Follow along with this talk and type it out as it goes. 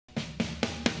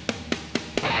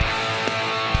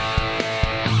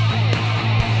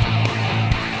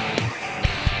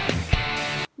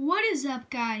up,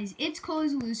 guys? It's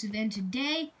Cole's Elusive, and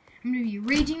today I'm going to be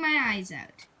raging my eyes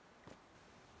out.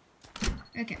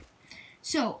 Okay,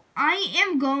 so I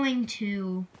am going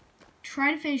to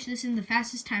try to finish this in the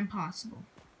fastest time possible,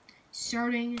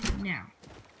 starting now.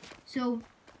 So,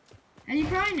 as you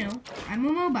probably know, I'm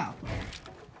a mobile player,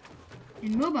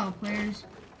 and mobile players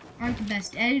aren't the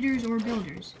best editors or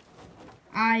builders.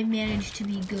 I managed to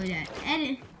be good at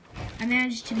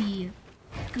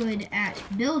good at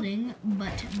building,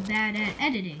 but bad at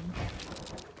editing.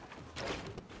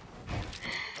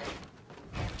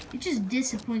 It just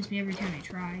disappoints me every time I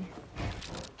try.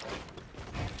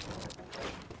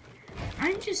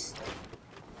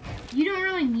 You don't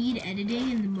really need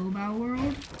editing in the mobile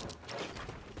world,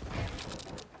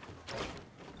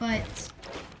 but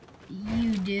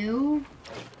you do,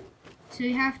 so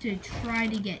you have to try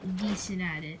to get decent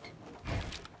at it.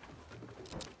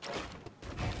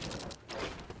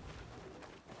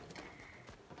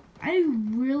 I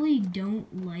really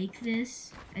don't like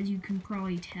this, as you can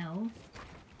probably tell.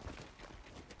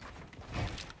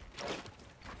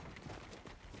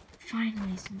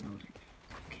 Finally some building.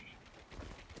 Okay.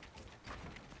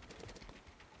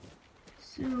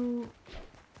 So,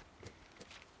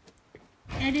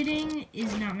 editing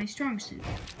is not my strong suit.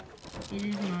 It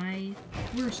is my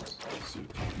worst suit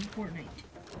in Fortnite.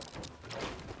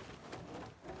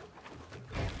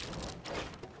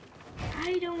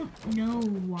 I don't know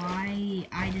why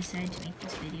I decided to make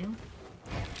this video.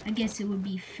 I guess it would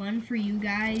be fun for you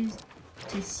guys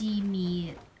to see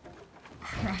me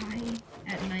cry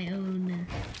at my own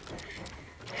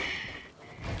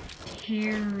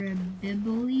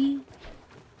terribly.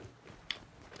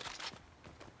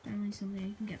 Finally something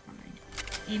I can get behind.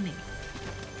 Aiming.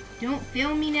 Don't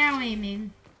fail me now,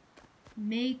 aiming.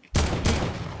 Make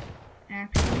it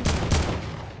actually work.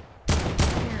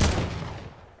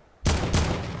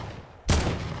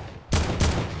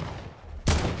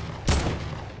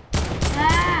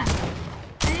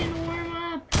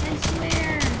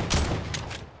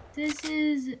 This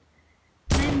is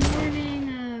my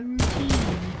morning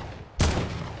routine.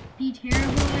 Be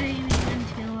terrible at aiming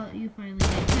until you finally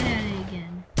get good at it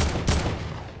again.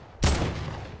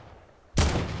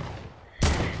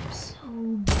 I'm so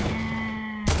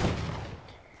bad.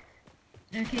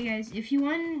 Okay, guys, if you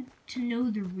want to know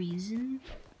the reason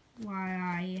why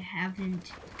I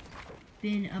haven't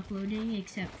been uploading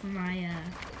except for my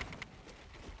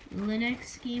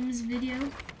Linux games video,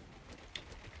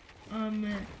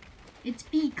 it's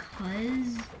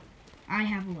because I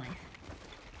have a life.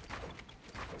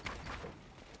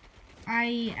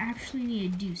 I actually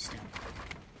need to do stuff.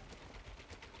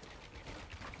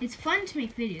 It's fun to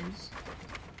make videos.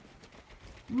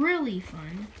 Really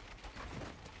fun.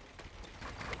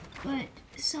 But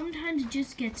sometimes it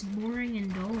just gets boring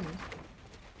and dull.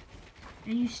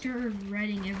 And you start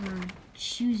regretting ever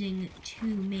choosing to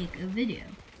make a video.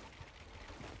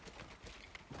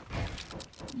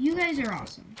 You guys are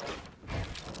awesome.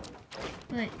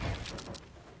 But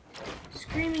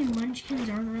screaming munchkins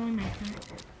aren't really my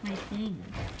thing.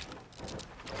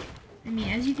 I mean,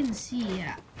 as you can see,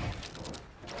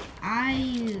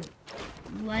 I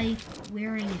like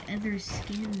wearing other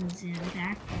skins and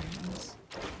backgrounds.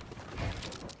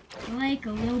 I like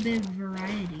a little bit of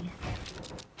variety.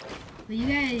 But you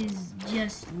guys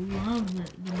just love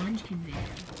the munchkin video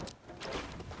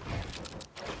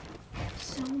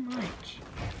so much.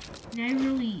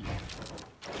 And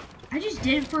I just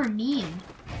did it for a meme.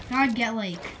 Thought I'd get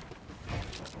like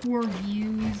 4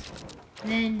 views,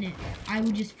 then I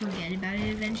would just forget about it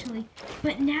eventually.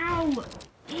 But now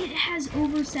it has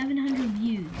over 700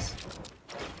 views.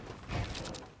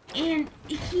 And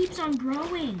it keeps on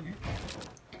growing.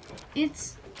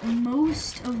 It's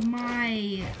most of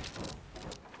my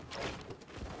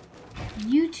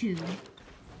YouTube.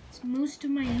 It's most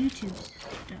of my YouTube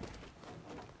stuff.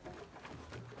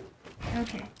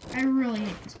 Okay, I really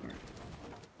hate this part.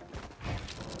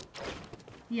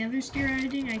 The other stair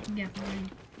editing I can get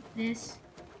behind. This,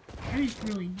 I'm just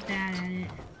really bad at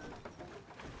it.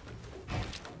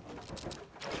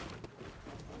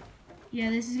 Yeah,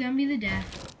 this is gonna be the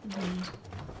death of me.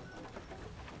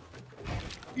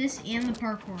 This and the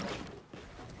parkour.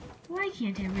 Why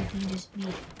can't everything just be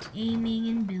aiming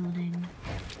and building?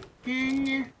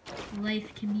 Then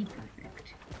life can be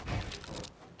perfect.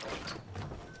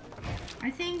 I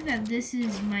think that this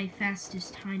is my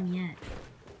fastest time yet,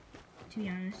 to be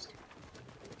honest.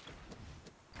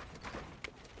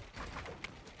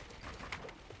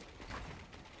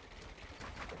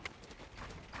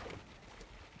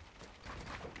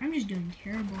 I'm just doing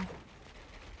terrible.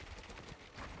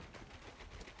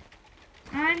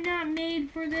 I'm not made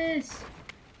for this.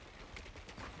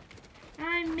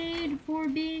 I'm made for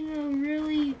being a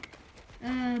really,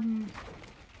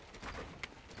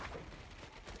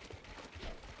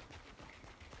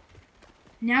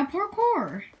 now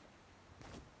parkour.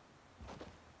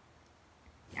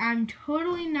 I'm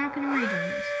totally not gonna rage on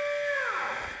this.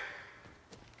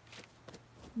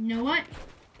 You know what?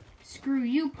 Screw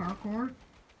you, parkour.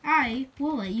 I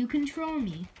will let you control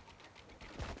me.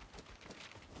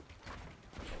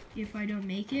 If I don't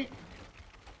make it.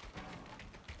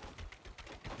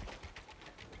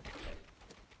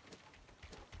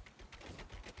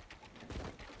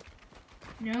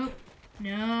 Nope.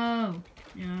 No.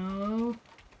 No.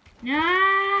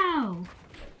 No!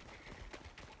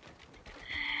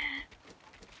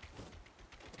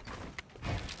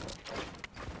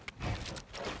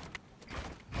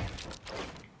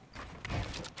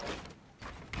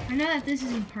 I know that this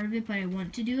isn't part of it, but I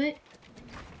want to do it.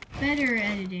 Better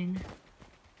editing.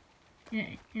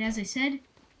 And as I said,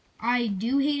 I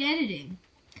do hate editing.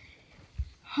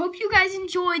 Hope you guys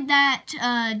enjoyed that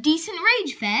decent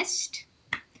Rage Fest.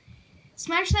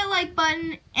 Smash that like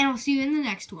button, and I'll see you in the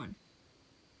next one.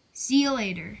 See you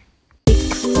later.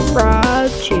 Fried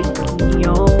chicken,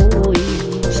 y'all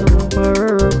eat some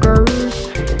burgers.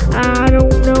 I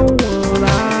don't know what I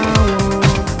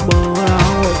want, but I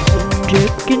want some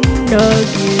chicken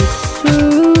nuggets.